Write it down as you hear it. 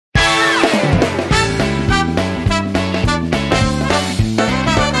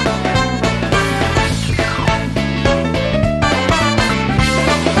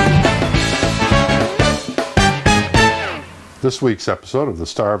This week's episode of The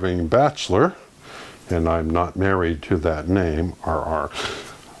Starving Bachelor, and I'm not married to that name, RR.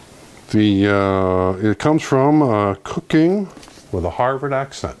 It comes from Cooking with a Harvard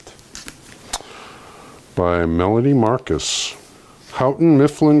Accent by Melanie Marcus. Houghton,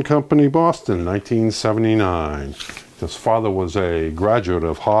 Mifflin Company, Boston, 1979. His father was a graduate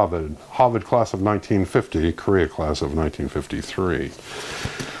of Harvard class of 1950, Korea class of 1953.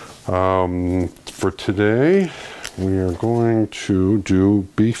 For today, we are going to do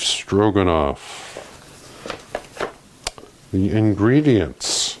beef stroganoff. The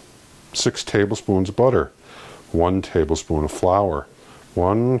ingredients: 6 tablespoons of butter, 1 tablespoon of flour,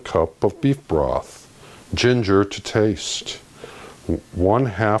 1 cup of beef broth, ginger to taste,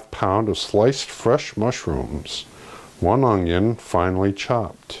 1/2 pound of sliced fresh mushrooms, 1 onion finely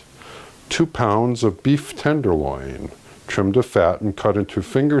chopped, 2 pounds of beef tenderloin, trimmed to fat and cut into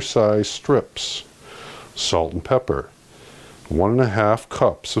finger-sized strips, salt and pepper, 1½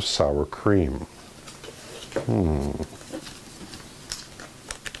 cups of sour cream.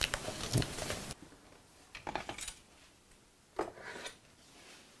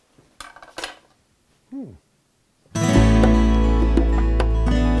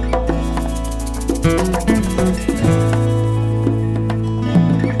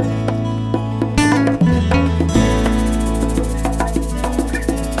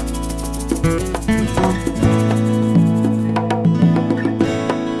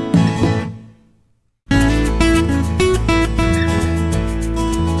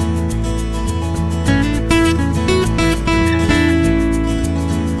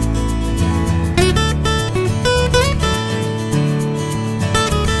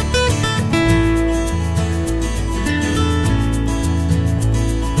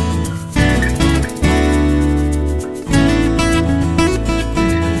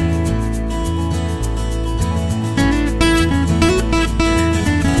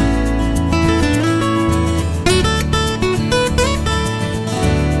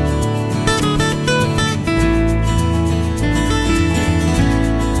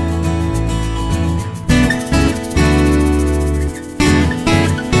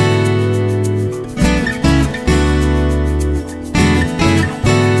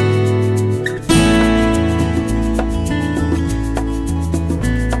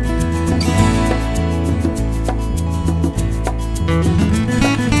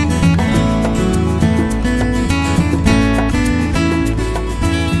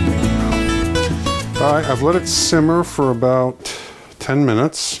 I've let it simmer for about 10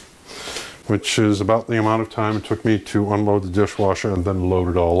 minutes, which is about the amount of time it took me to unload the dishwasher and then load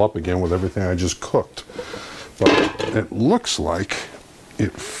it all up again with everything I just cooked. But it looks like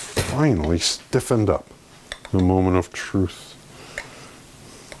it finally stiffened up. The moment of truth.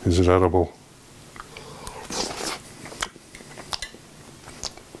 Is it edible?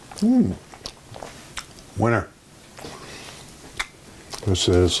 Winner. This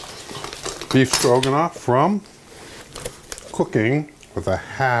is beef stroganoff from Cooking with a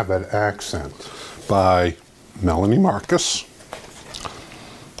Harvard Accent by Melanie Marcus.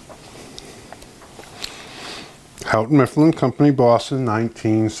 Houghton, Mifflin Company, Boston,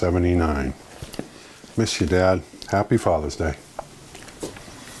 1979. Miss you, Dad. Happy Father's Day.